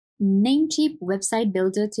Namecheap website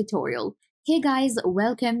builder tutorial. Hey guys,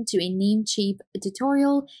 welcome to a Namecheap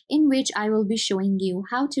tutorial in which I will be showing you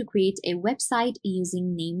how to create a website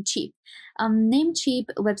using Namecheap. Namecheap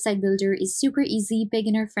website builder is super easy,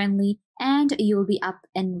 beginner friendly, and you'll be up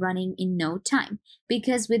and running in no time.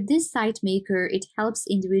 Because with this site maker, it helps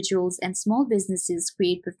individuals and small businesses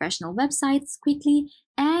create professional websites quickly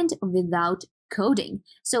and without coding.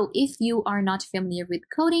 So if you are not familiar with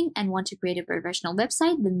coding and want to create a professional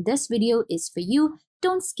website, then this video is for you.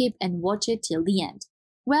 Don't skip and watch it till the end.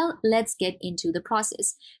 Well, let's get into the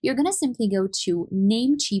process. You're going to simply go to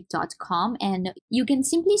namecheap.com and you can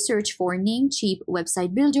simply search for Namecheap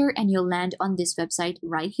website builder and you'll land on this website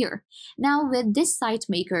right here. Now with this site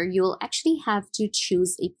maker, you'll actually have to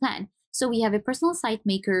choose a plan. So we have a personal site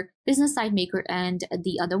maker, business site maker, and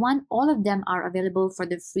the other one. All of them are available for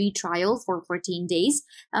the free trial for 14 days.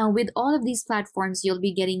 With all of these platforms, you'll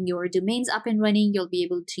be getting your domains up and running. You'll be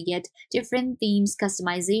able to get different themes,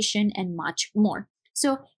 customization, and much more.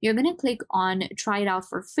 So you're going to click on try it out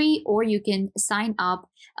for free, or you can sign up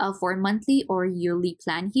for a monthly or yearly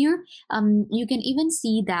plan here. You can even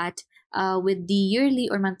see that with the yearly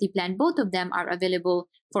or monthly plan, both of them are available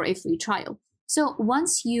for a free trial. So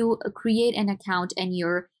once you create an account and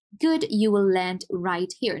you're good, you will land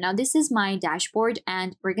right here. Now this is my dashboard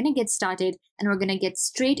and we're going to get started and we're going to get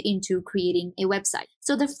straight into creating a website.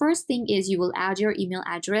 So the first thing is you will add your email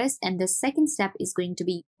address, and the second step is going to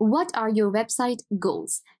be what are your website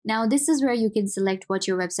goals. Now this is where you can select what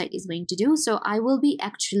your website is going to do. So I will be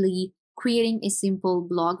actually creating a simple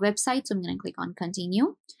blog website. So I'm going to click on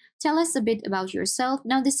continue. Tell us a bit about yourself.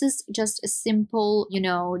 Now, this is just a simple,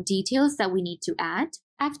 details that we need to add.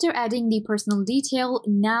 After adding the personal detail,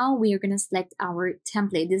 now we are going to select our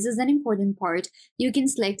template. This is an important part. You can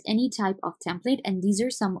select any type of template, and these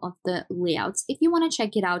are some of the layouts. If you want to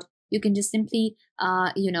check it out, you can just simply,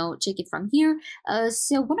 check it from here.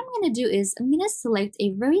 So what I'm going to do is I'm going to select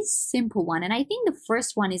a very simple one. And I think the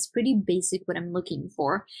first one is pretty basic what I'm looking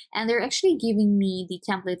for. And they're actually giving me the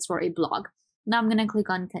templates for a blog. Now I'm going to click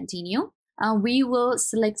on continue. We will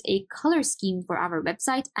select a color scheme for our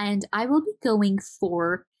website, and I will be going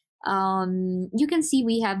for, you can see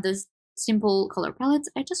we have this simple color palettes.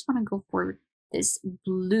 I just want to go for this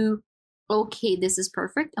blue. Okay, this is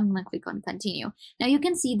perfect. I'm going to click on continue. Now you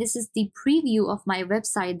can see this is the preview of my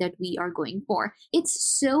website that we are going for. It's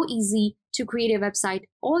so easy to create a website.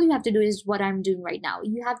 All you have to do is what I'm doing right now.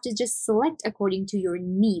 You have to just select according to your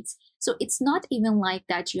needs. So it's not even like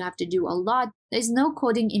that you have to do a lot. There's no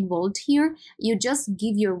coding involved here. You just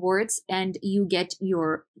give your words and you get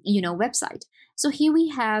your, website. So here we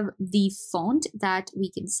have the font that we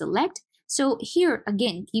can select. So here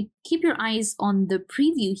again, keep your eyes on the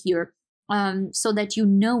preview here. So that you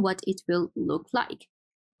know what it will look like.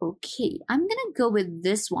 Okay, I'm gonna go with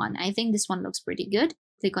this one. I think this one looks pretty good.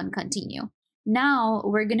 Click on continue. Now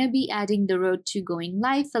we're gonna be adding the road to going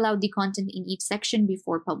live. Fill out the content in each section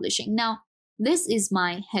before publishing. Now this is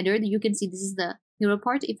my header. You can see this is the hero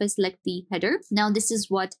part. If I select the header, now this is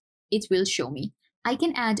what it will show me. I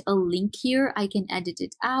can add a link here. I can edit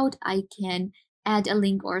it out. I can add a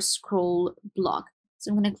link or scroll blog.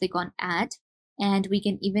 So I'm gonna click on add. And we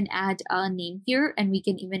can even add a name here, and we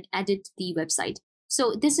can even edit the website.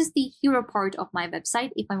 So this is the hero part of my website.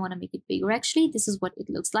 If I want to make it bigger, actually, this is what it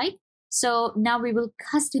looks like. So now we will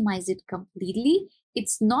customize it completely.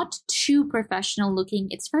 It's not too professional looking.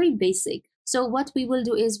 It's very basic. So what we will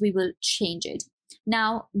do is we will change it.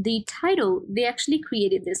 Now the title, they actually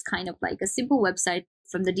created this kind of like a simple website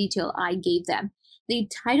from the detail I gave them. The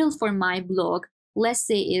title for my blog, let's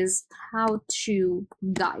say, is how to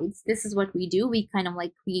guides. This is what we do. We kind of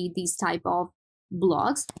like create these type of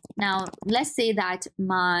blogs. Now let's say that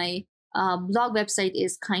my blog website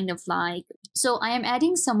is kind of like, so I am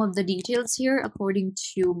adding some of the details here according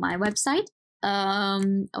to my website.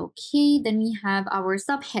 Okay, then we have our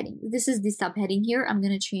subheading. This is the subheading here. I'm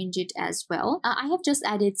going to change it as well. I have just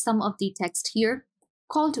added some of the text here.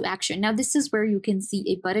 Call to action. Now this is where you can see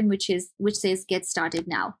a button which says get started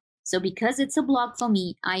now. So because it's a blog for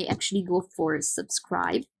me, I actually go for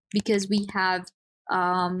subscribe because we have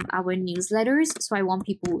our newsletters. So I want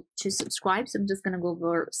people to subscribe. So I'm just going to go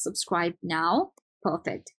for subscribe now.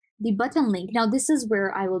 Perfect. The button link. Now this is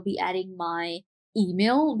where I will be adding my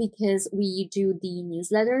email because we do the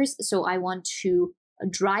newsletters. So I want to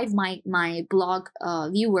drive my blog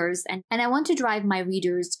viewers and I want to drive my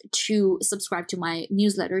readers to subscribe to my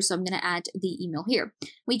newsletter. So I'm going to add the email here.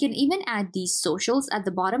 We can even add these socials at the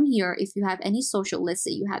bottom here. If you have any social, let's say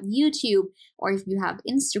you have YouTube, or if you have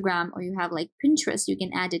Instagram, or you have like Pinterest, you can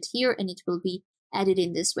add it here and it will be added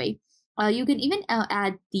in this way. You can even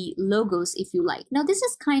add the logos if you like. Now this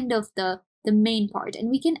is kind of the main part, and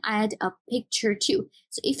we can add a picture too.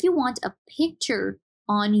 So if you want a picture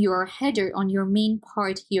on your header, on your main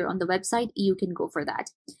part here on the website, you can go for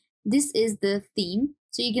that. This is the theme.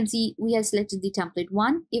 So you can see we have selected the template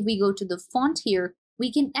one. If we go to the font here,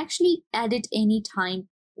 we can actually edit anytime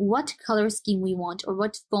what color scheme we want or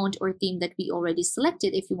what font or theme that we already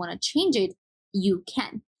selected. If you want to change it, you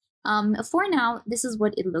can. For now, this is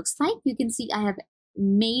what it looks like. You can see I have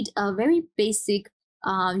made a very basic,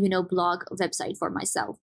 blog website for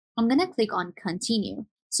myself. I'm going to click on continue.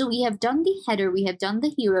 So we have done the header, we have done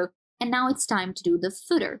the hero, and now it's time to do the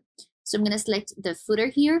footer. So I'm going to select the footer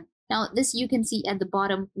here. Now this, you can see at the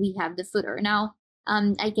bottom, we have the footer. Now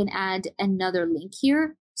I can add another link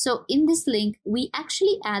here. So in this link, we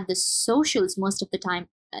actually add the socials most of the time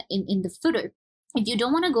in the footer. If you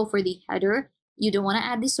don't want to go for the header, you don't want to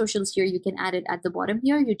add the socials here, you can add it at the bottom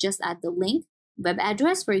here. You just add the link, web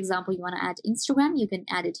address. For example, you want to add Instagram, you can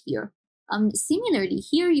add it here. Similarly,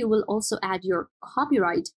 here you will also add your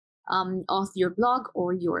copyright of your blog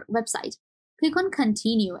or your website. Click on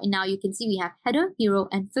continue, and now you can see we have header, hero,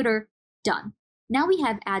 and footer done. Now we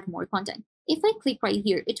have add more content. If I click right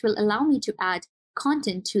here, it will allow me to add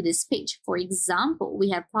content to this page. For example, we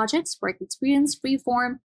have projects, work experience,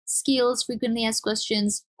 freeform, skills, frequently asked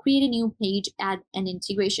questions, create a new page, add an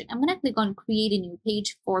integration. I'm going to click on create a new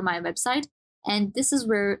page for my website. And this is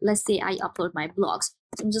where, let's say I upload my blogs.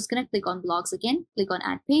 So I'm just going to click on blogs again, click on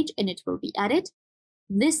add page, and it will be added.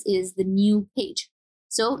 This is the new page.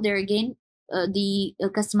 So there again, the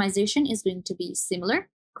customization is going to be similar.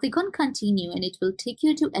 Click on continue, and it will take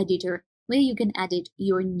you to editor where you can edit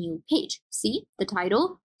your new page. See the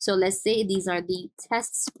title. So let's say these are the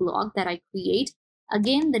tests blog that I create.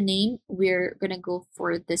 Again, the name, we're going to go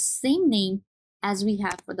for the same name as we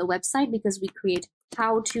have for the website because we create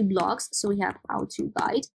how-to blogs. So we have how-to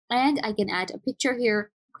guide, and I can add a picture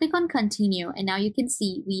here. Click on continue, and now you can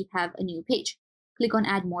see we have a new page. Click on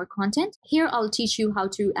add more content. Here I'll teach you how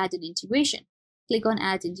to add an integration. Click on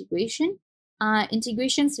add integration.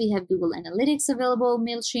 Integrations, we have Google Analytics available,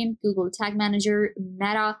 Mailchimp, Google Tag Manager,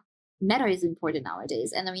 Meta. Meta is important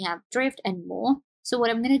nowadays. And then we have Drift and more. So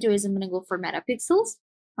what I'm going to do is I'm going to go for Meta Pixels.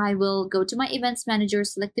 I will go to my Events Manager,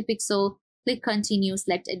 select the pixel, click continue,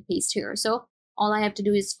 select and paste here. So all I have to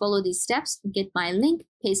do is follow these steps, get my link,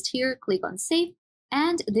 paste here, click on save,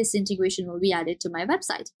 and this integration will be added to my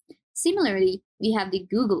website. Similarly, we have the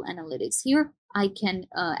Google Analytics here. I can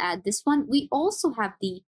add this one. We also have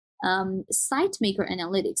the SiteMaker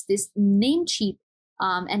Analytics, this Namecheap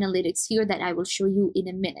analytics here that I will show you in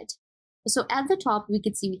a minute. So at the top, we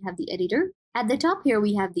can see we have the editor. At the top here,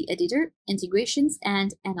 we have the editor, integrations,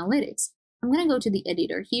 and analytics. I'm going to go to the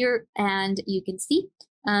editor here, and you can see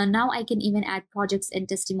now I can even add projects and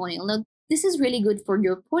testimonial. Now, this is really good for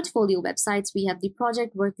your portfolio websites. We have the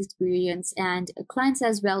project, work experience, and clients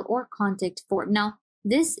as well, or contact form. Now,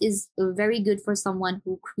 this is very good for someone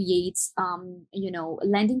who creates,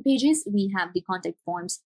 landing pages. We have the contact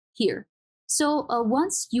forms here. So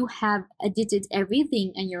once you have edited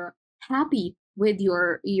everything and you're happy with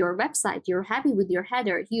your website, you're happy with your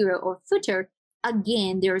header, hero, or footer,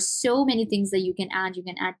 again, there are so many things that you can add. You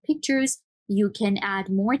can add pictures, you can add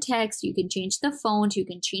more text, you can change the font, you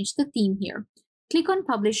can change the theme here. Click on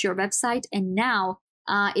publish your website, and now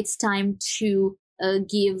it's time to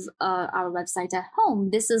give our website a home.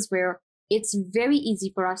 This is where it's very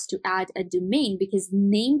easy for us to add a domain because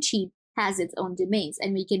Namecheap has its own domains,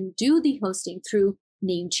 and we can do the hosting through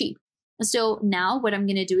Namecheap. So now what I'm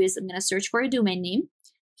going to do is I'm going to search for a domain name.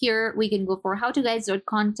 Here we can go for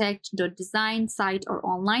howtoguides.contact.design, site, or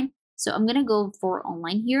online. So I'm going to go for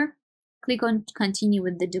online here. Click on continue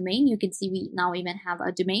with the domain. You can see we now even have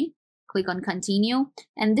a domain. Click on continue.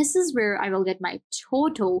 And this is where I will get my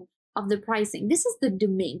total of the pricing. This is the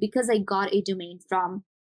domain because I got a domain from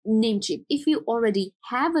Namecheap. If you already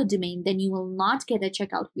have a domain, then you will not get a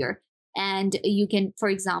checkout here. And you can, for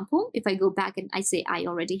example, if I go back and I say I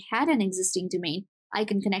already had an existing domain, I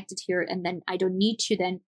can connect it here, and then I don't need to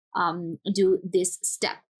then do this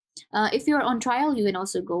step. If you're on trial, you can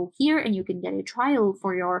also go here and you can get a trial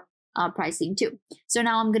for your pricing too. So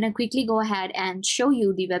now I'm going to quickly go ahead and show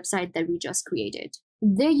you the website that we just created.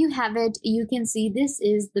 There you have it. You can see this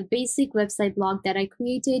is the basic website blog that I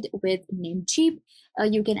created with Namecheap.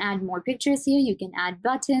 You can add more pictures here. You can add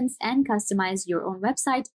buttons and customize your own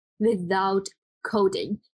website without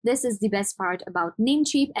coding. This is the best part about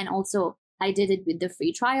Namecheap, and also I did it with the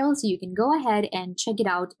free trial, so you can go ahead and check it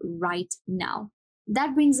out right now.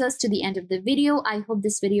 That brings us to the end of the video. I hope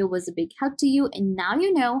this video was a big help to you, and now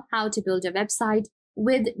you know how to build a website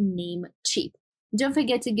with Namecheap. Don't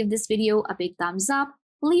forget to give this video a big thumbs up,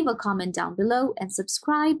 leave a comment down below, and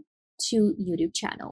subscribe to YouTube channel.